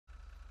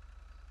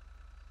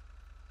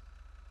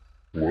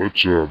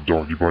What's up,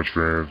 Donkey Punch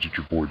fans? It's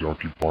your boy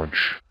Donkey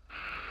Punch,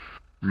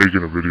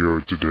 making a video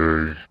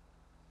today,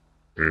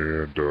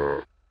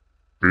 and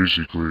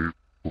basically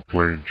we're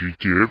playing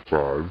GTA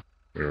 5,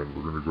 and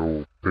we're gonna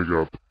go pick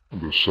up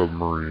the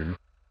submarine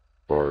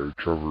by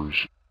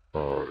Trevor's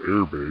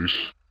air base.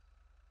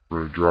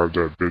 We're gonna drive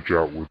that bitch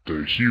out with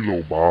the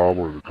helo bob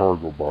or the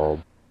cargo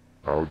bob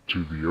out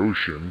to the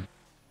ocean,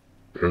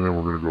 and then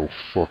we're gonna go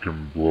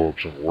fucking blow up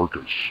some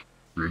orcas.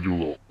 We're gonna do a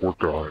little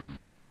orca hunting.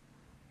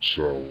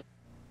 So,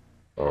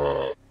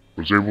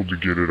 was able to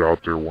get it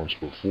out there once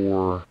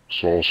before,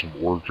 saw some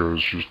orcas,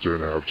 just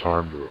didn't have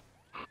time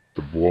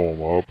to blow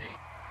them up.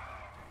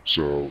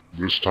 So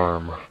this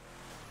time,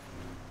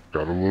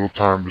 got a little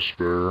time to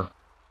spare,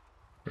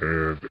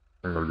 and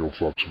I'm gonna go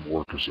fuck some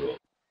orcas up.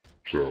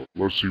 So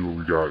let's see what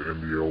we got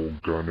in the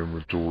old gun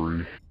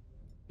inventory.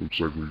 Looks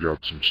like we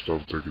got some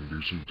stuff that can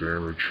do some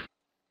damage,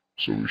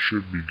 so we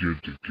should be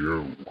good to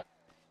go.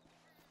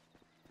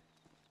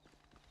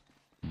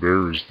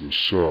 There's the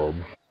sub.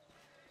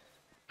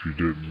 If you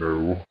didn't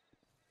know,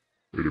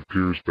 it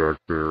appears back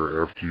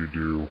there after you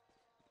do.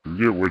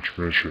 Forget which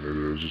mission it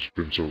is. It's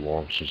been so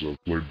long since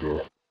I've played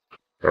the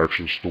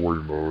actual story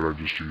mode. I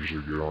just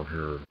usually get on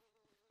here and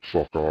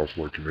fuck off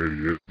like an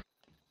idiot.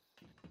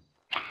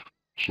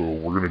 So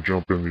we're gonna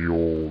jump in the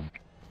old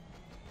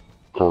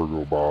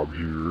cargo bob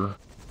here.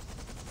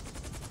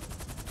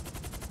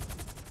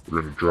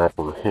 We're gonna drop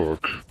our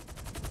hook.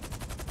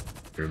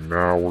 And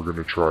now we're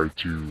gonna try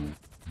to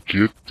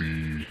get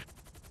the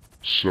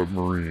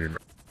submarine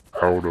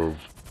out of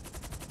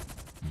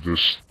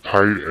this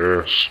tight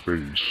ass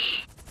space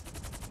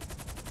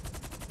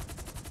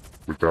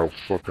without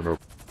fucking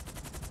up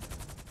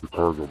the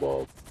cargo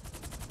bob.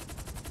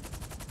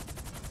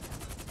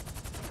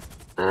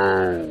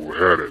 Oh,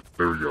 had it.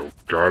 There we go.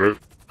 Got it.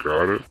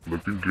 Got it.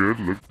 Looking good.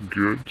 Looking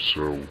good.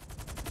 So,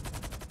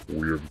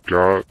 we have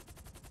got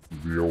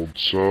the old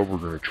sub. We're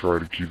going to try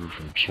to keep it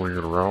from swinging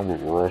around, but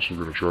we're also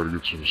going to try to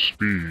get some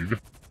speed.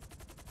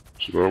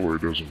 So that way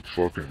it doesn't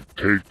fucking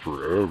take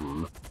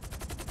forever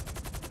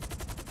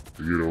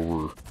to get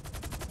over,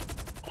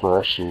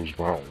 across those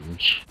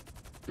mountains,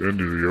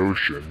 into the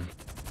ocean,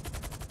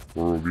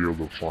 where we'll be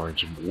able to find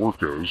some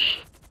orcas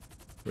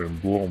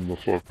and blow them the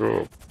fuck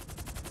up.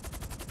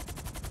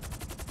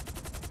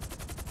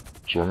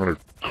 So I'm going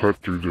to cut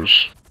through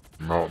this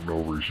mountain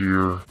over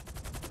here.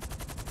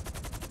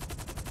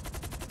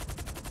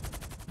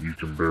 You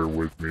can bear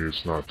with me,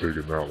 it's not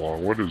taking that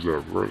long. What is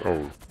that?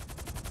 Oh,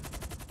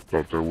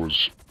 thought there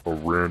was a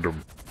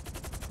random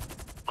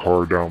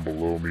car down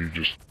below me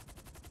just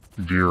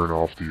veering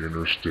off the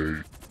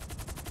interstate.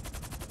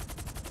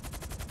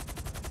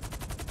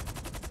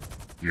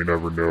 You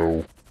never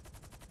know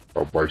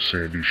out by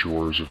Sandy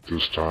Shores at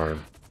this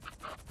time.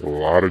 A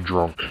lot of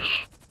drunks,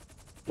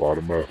 a lot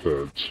of meth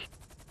heads.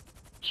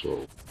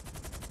 So,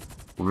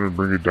 we're going to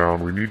bring it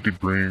down. We need to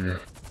bring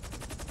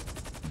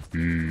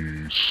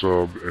the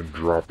sub and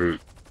drop it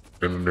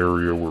in an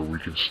area where we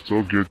can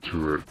still get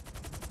to it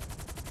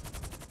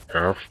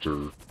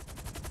after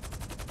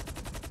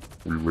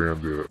we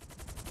land the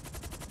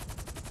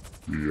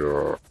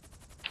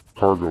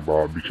cargo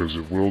bob, because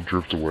it will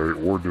drift away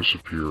or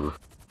disappear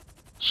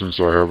since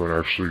I haven't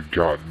actually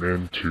gotten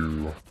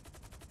into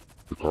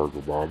the cargo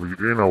bob.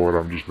 You know what,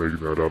 I'm just making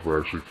that up. I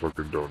actually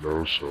fucking don't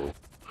know, so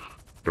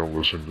don't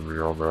listen to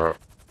me on that.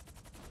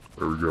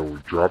 There we go, we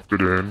dropped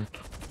it in.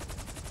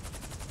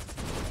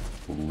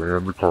 We'll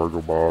land the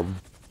cargo bob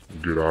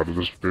and get out of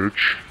this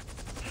bitch.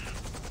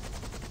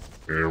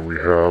 And we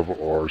have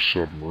our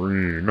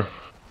submarine.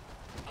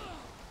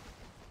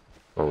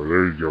 Oh,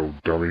 there you go,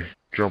 dummy.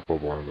 Jump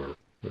up on there.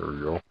 There we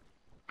go.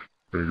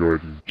 Gonna go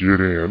ahead and get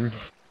in.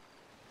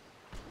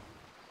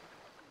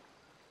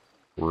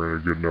 We're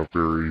in a good enough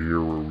area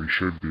here where we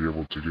should be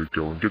able to get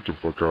going. Get the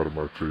fuck out of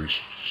my face,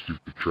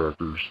 stupid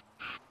trackers.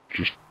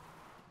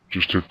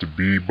 Just hit the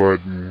B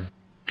button,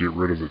 get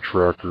rid of the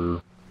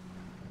tracker.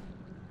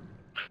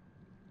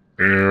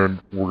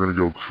 And we're gonna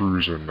go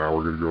cruising now.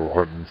 We're gonna go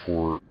hunting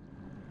for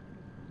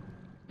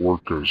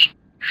orcas,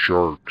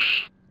 sharks,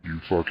 you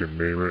fucking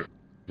name it.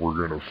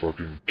 We're gonna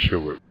fucking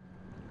kill it.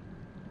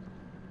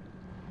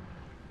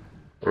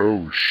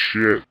 Oh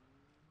shit.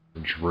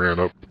 And she ran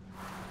up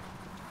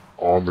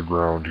on the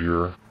ground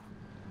here.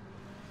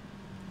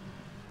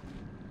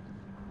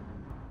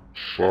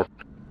 Fuck.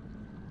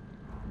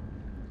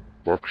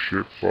 Fuck,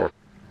 shit, fuck.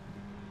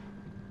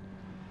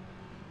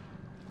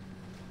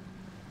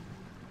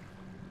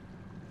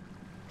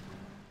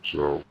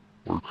 So,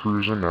 we're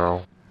cruising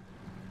now.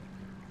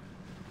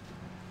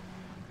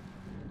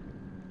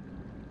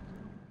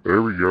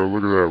 There we go,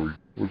 look at that.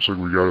 Looks like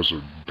we got us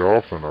a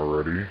Dophin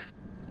already.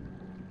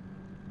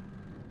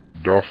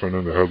 Dophin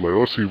in the headlight.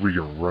 Let's see if we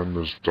can run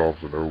this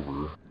Dophin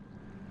over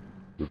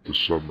with the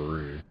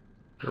submarine.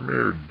 Come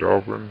here,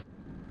 Dophin.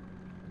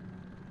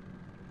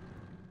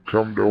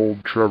 Come to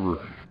old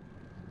Trevor.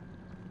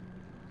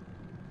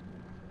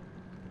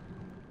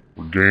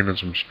 We're gaining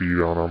some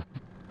speed on him.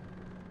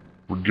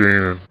 We're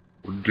gaining.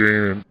 We're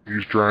gaining.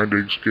 He's trying to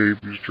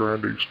escape. He's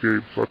trying to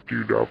escape. Fuck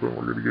you, Dophin.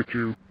 We're gonna get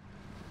you.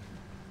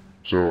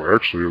 So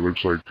actually, it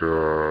looks like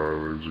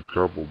there's a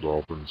couple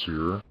dolphins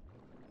here.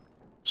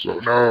 So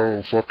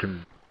no,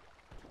 fucking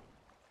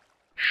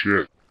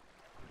shit.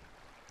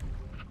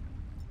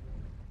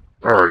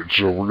 Alright,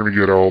 so we're gonna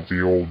get out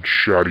the old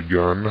shotty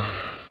gun.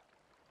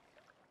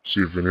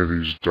 See if any of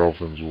these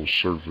dolphins will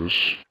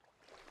surface.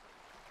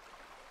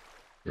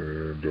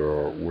 And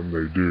when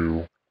they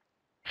do,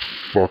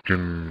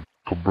 fucking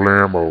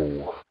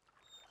kablamo.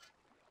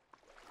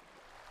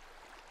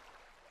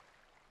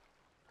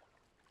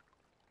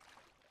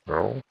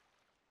 No?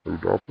 No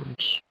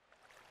dolphins?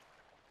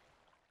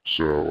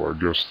 So I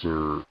guess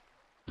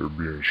they're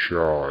being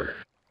shy.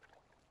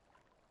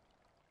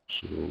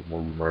 So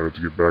well, we might have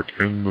to get back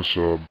in the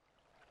sub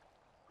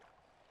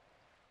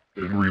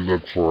and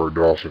re-look for our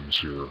dolphins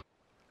here.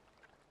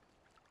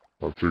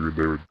 I figured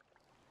they would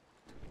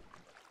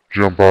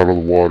jump out of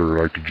the water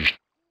and I could just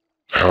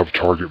have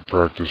target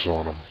practice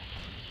on them.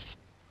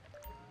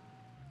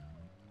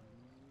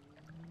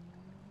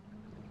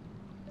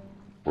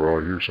 Well,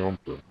 I hear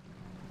something.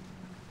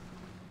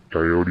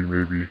 Coyote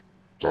maybe?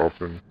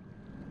 Dolphin?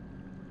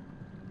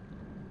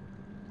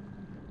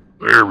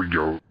 There we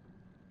go.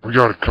 We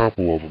got a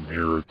couple of them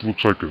here. It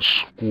looks like a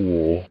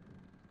school.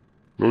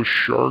 Those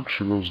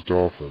sharks or those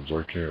dolphins?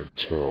 I can't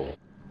tell.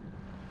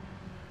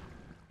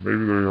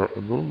 Maybe they are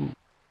those.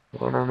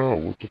 I don't know.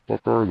 What the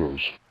fuck are those?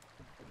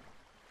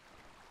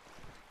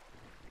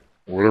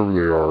 Whatever they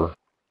are,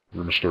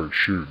 we're gonna start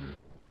shooting.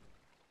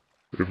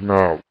 If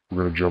not,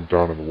 we're gonna jump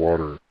down in the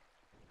water and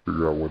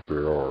figure out what they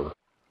are.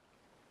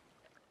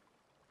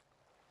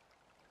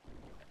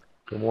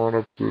 Come on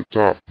up to the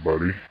top,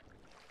 buddy.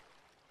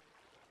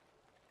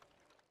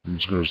 I'm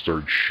just gonna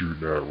start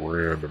shooting at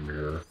random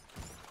here.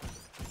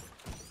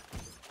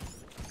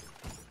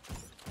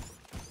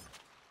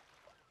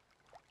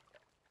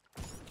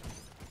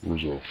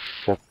 There's a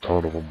fuck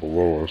ton of them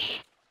below us.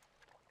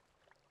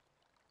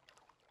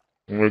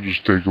 I'm gonna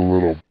just take a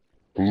little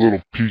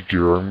peek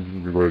here.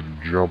 I'm gonna go ahead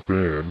and jump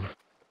in,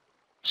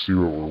 see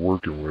what we're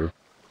working with.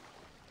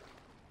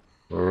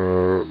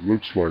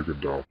 Looks like a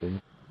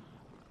dolphin.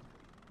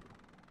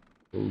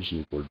 Those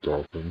look like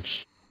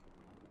dolphins.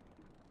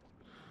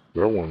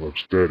 That one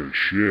looks dead as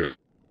shit.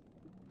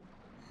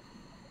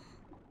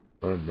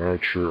 I'm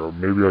not sure.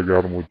 Maybe I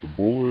got him with the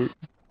bullet.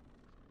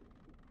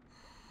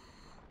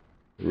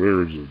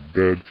 There's a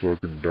dead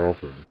fucking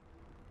dolphin.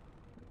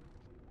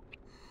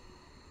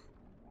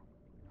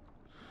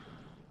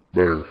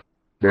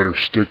 Better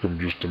stick him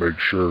just to make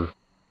sure.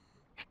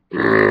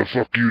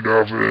 Fuck you,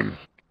 dolphin.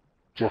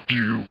 Fuck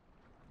you.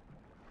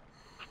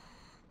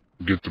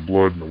 Get the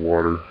blood in the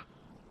water.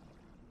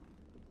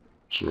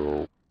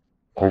 So,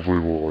 hopefully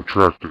we'll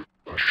attract a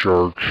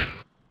shark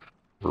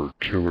or a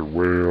killer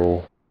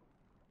whale.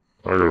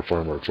 I gotta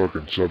find my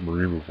fucking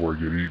submarine before I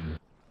get eaten.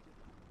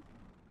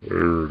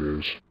 There it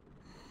is.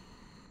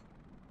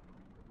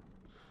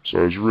 So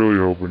I was really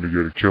hoping to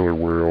get a killer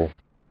whale.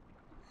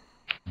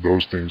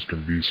 Those things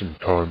can be some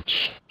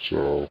cunts,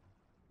 so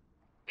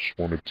just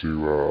wanted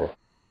to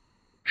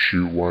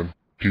shoot one,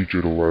 teach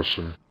it a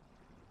lesson.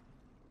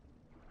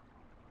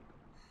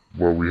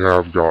 Well, we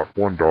have got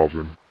one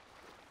dolphin.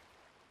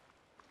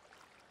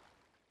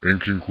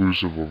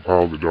 Inconclusive of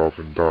how the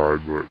dolphin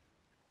died, but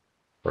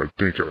I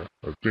think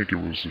it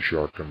was the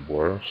shotgun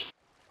blast.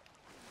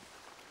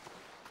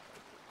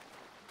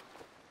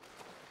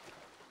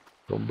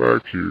 Come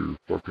back here,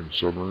 fucking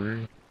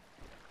submarine.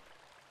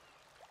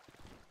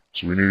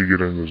 So we need to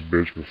get in this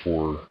bitch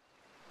before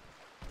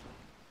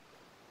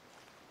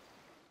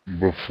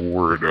it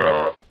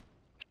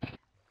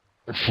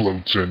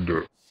floats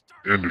into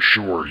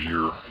shore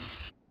here.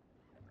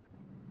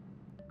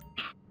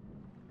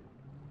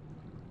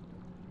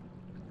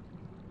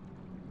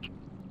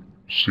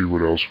 See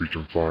what else we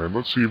can find.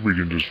 Let's see if we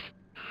can just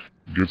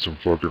get some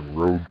fucking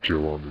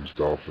roadkill on these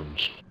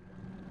dolphins.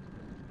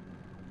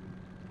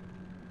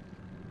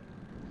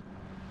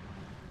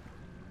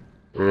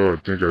 Oh, I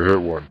think I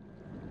hit one.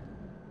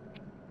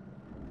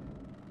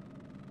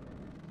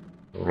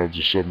 I don't know if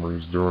the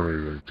submarine's doing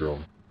anything to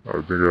them. I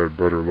think I had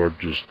better luck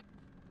just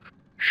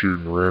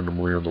shooting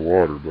randomly in the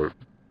water, but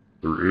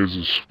there is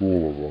a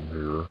school of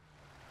them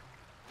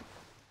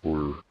here.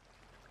 Or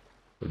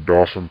a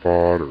dolphin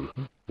pod, or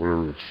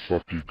whatever the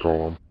fuck you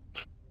call them.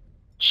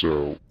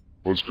 So,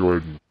 let's go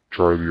ahead and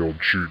try the old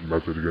shooting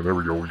method again. There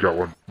we go, we got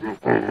one.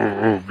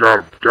 Oh,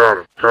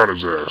 got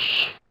his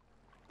ass.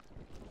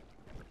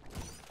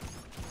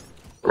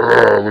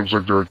 Looks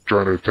like they're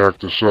trying to attack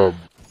the sub.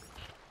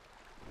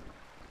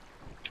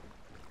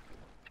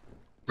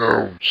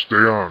 No, stay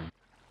on.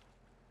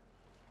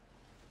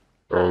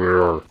 Oh, they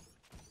are.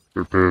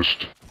 They're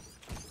pissed.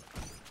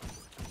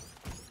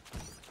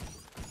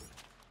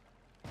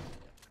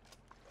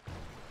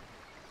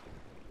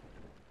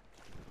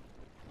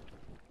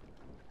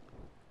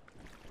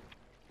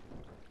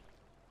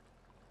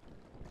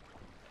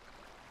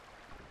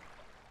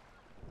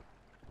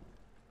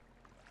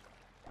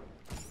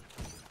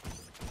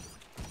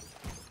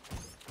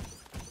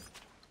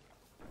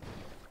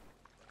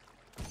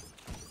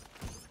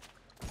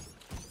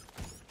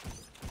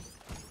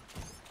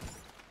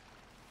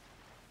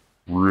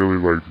 really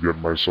like to get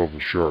myself a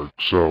shark,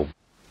 so...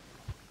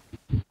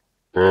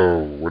 Oh,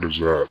 what is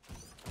that?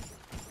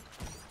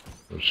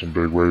 There's some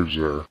big waves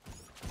there.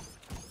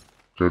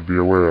 Could be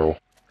a whale.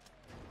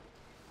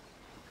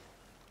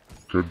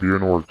 Could be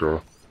an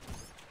orca.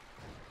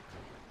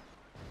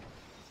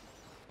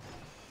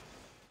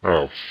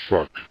 Oh,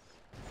 fuck.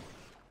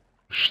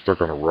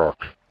 Stuck on a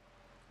rock.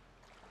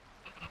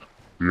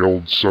 The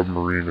old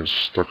submarine is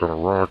stuck on a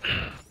rock.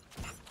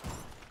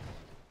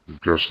 I'm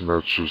guessing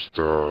that's just,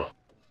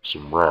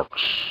 some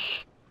rocks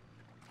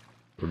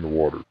in the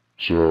water.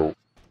 So,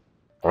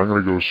 I'm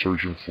gonna go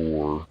searching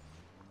for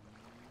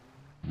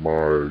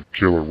my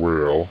killer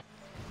whale.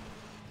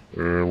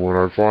 And when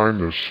I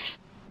find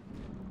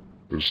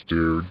this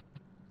dude,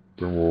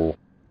 then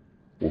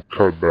we'll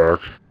cut back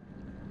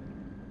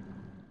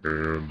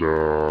and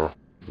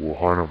we'll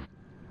hunt him.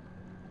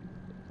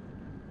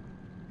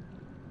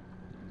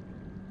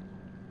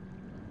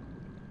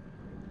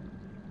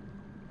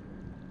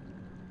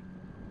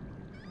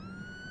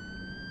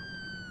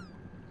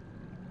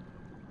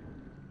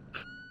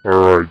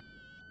 Alright,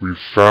 we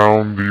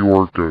found the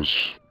orcas.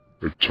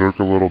 It took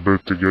a little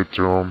bit to get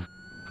to them.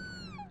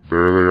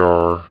 There they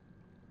are.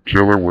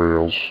 Killer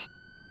whales.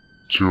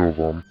 2 of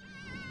them.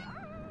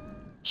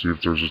 See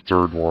if there's a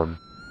third one.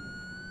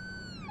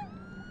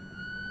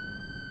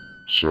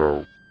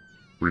 So,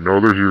 we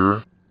know they're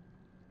here.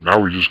 Now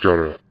we just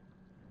gotta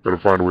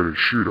find a way to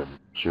shoot them.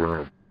 So we're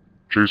gonna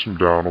chase them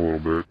down a little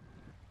bit.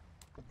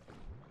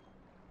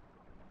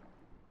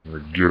 I'm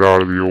gonna get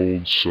out of the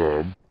old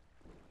sub.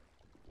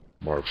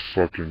 My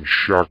fucking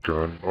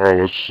shotgun. Oh,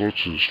 let's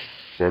just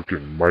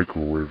fucking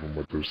microwave them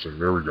with this thing.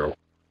 There we go.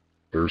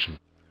 There's some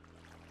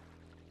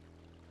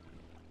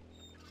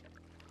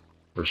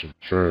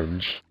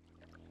fins.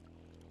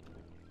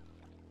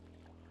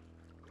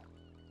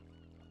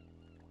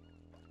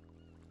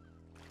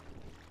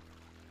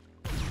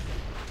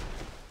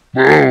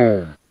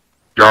 Boom!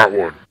 Got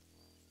one.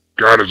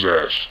 Got his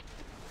ass.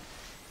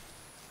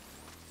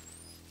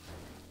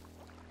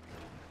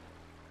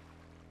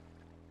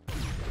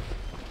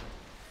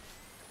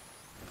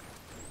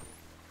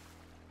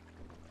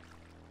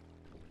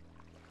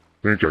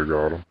 Think I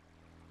got him.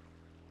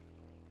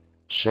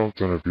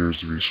 Something appears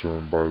to be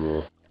swimming by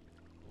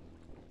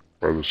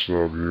the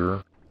sub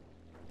here.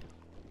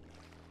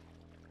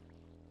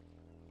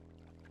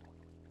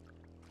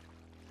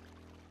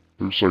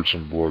 Looks like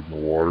some blood in the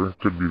water.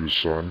 Could be the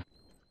sun.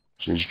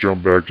 So let's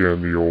jump back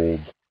in the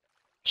old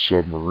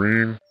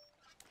submarine.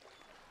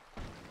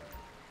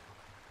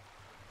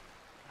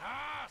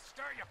 Ah,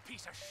 stir, you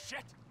piece of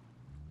shit!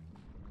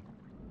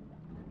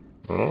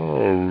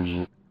 Oh, it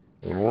was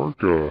an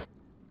orca.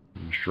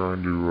 He's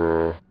trying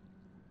to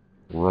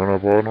run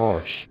up on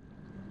us.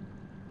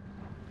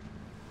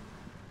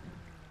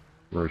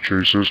 We're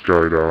gonna chase this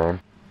guy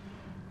down.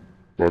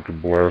 Fucking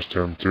blast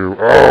him too.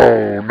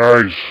 Oh,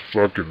 nice!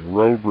 Fucking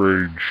road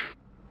rage.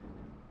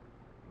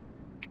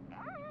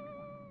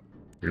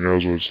 He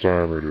knows what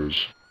time it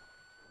is.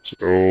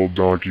 It's old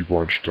donkey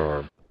punch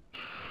time.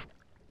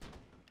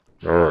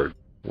 Alright,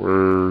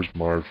 where's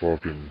my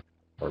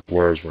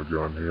plasma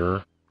gun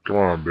here? Come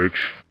on,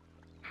 bitch.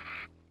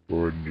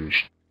 Go ahead and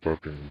just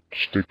fucking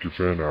stick your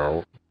fin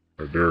out.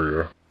 I dare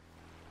ya.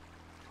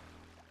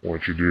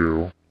 Once you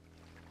do,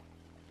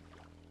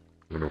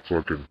 I'm gonna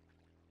fucking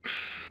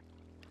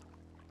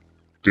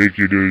take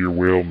you to your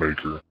whale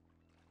maker.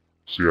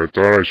 See, I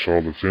thought I saw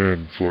the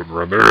fin floating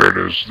around. There it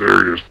is.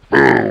 There it is.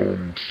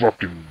 Boom!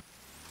 Fucking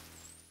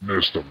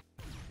missed him.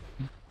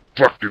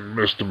 Fucking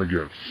missed him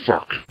again.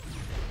 Fuck.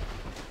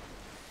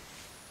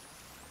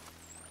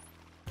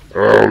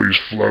 Oh, he's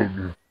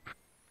floating.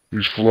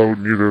 He's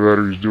floating. Either that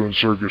or he's doing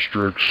circus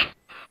tricks.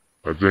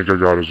 I think I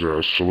got his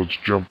ass. So let's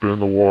jump in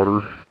the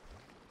water.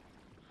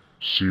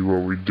 See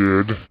what we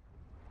did.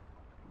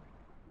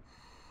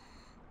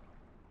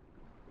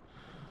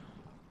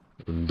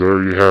 And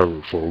there you have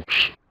it,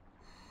 folks.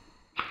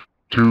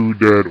 2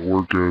 dead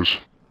orcas.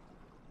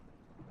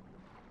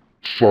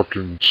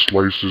 Fucking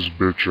slice this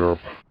bitch up.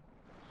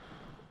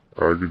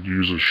 I could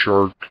use a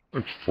shark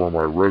for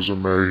my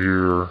resume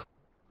here,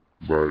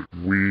 but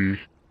we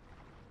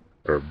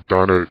have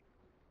done it.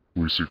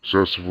 We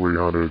successfully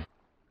hunted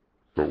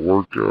the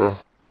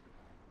orca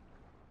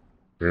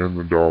and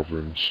the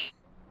dolphins.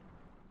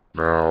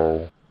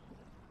 Now,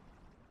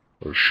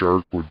 a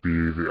shark would be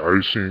the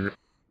icing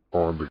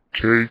on the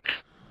cake,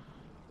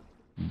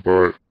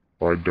 but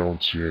I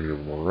don't see any of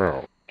them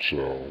around,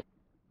 so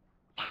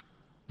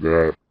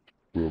that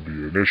will be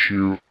an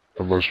issue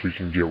unless we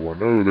can get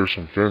one. Oh, there's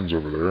some fins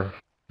over there.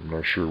 I'm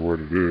not sure what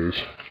it is.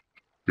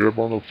 Get up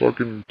on the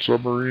fucking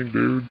submarine,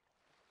 dude.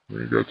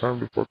 We ain't got time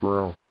to fuck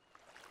around.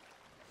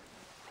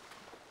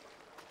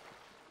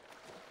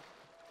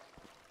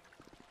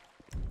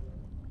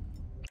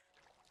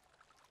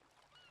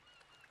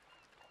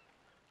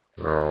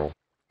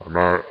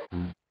 Now,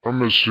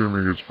 I'm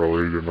assuming it's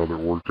probably another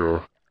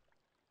orca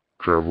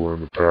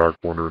traveling the pack,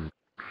 wondering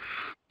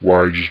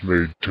why he just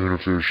made tuna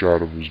fish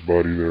out of his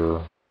buddy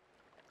there.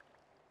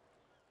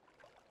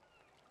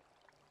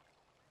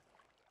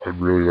 I'd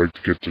really like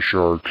to get the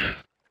shark.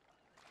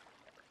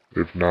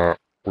 If not,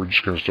 we're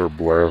just gonna start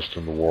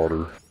blasting the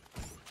water.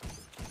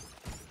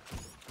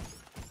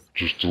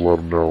 Just to let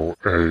them know,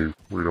 hey,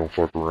 we don't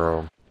fuck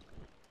around.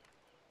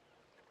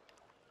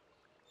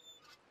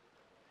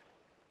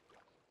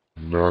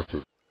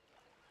 Nothing.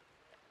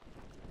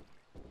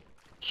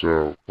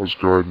 So, let's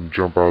go ahead and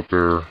jump out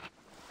there.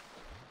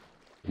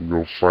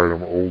 We'll go fight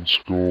them old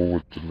school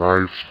with the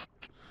knife.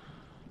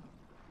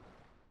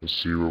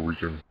 Let's see what we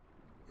can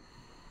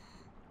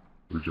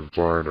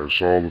find. I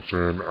saw the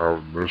fin out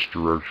in this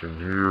direction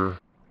here.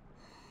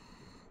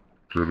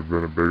 Could have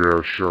been a big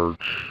ass shark.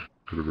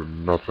 Could have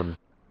been nothing.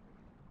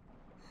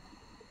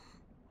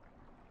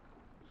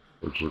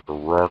 Looks like a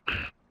rock.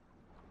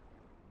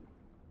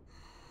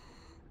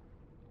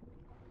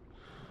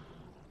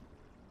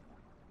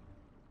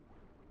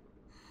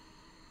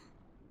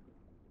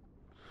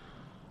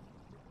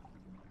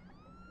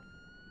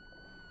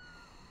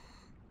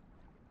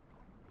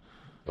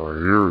 I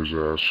hear his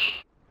ass.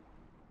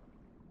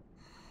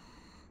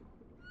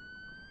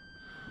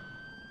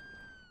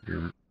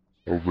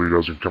 Hopefully he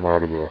doesn't come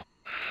out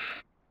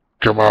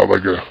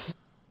like a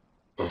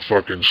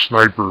fucking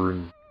sniper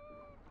and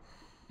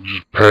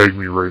just peg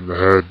me right in the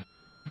head.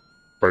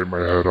 Bite my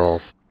head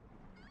off.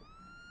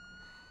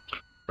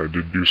 I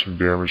did do some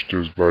damage to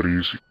his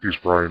buddies. He's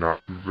probably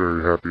not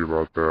very happy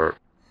about that.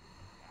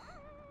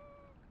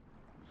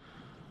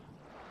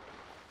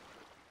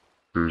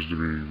 Appears to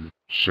be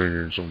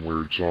singing some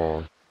weird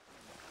song.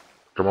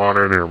 Come on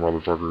in here,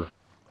 motherfucker.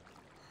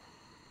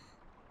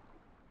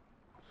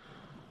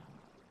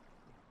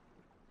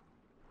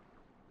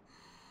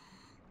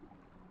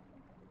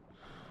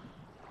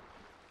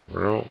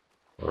 Well,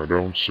 I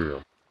don't see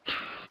him.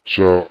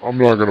 So, I'm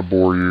not going to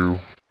bore you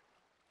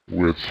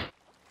with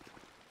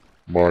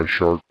my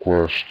shark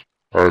quest.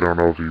 I don't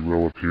know if he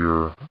will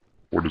appear,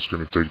 what it's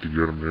going to take to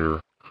get him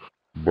here.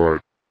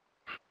 But,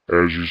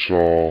 as you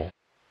saw,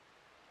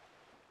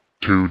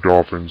 2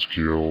 dolphins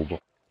killed,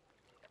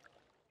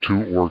 2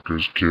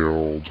 orcas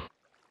killed,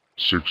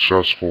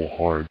 successful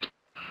hunt.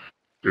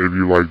 If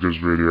you like this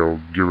video,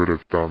 give it a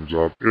thumbs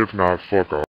up. If not, fuck off.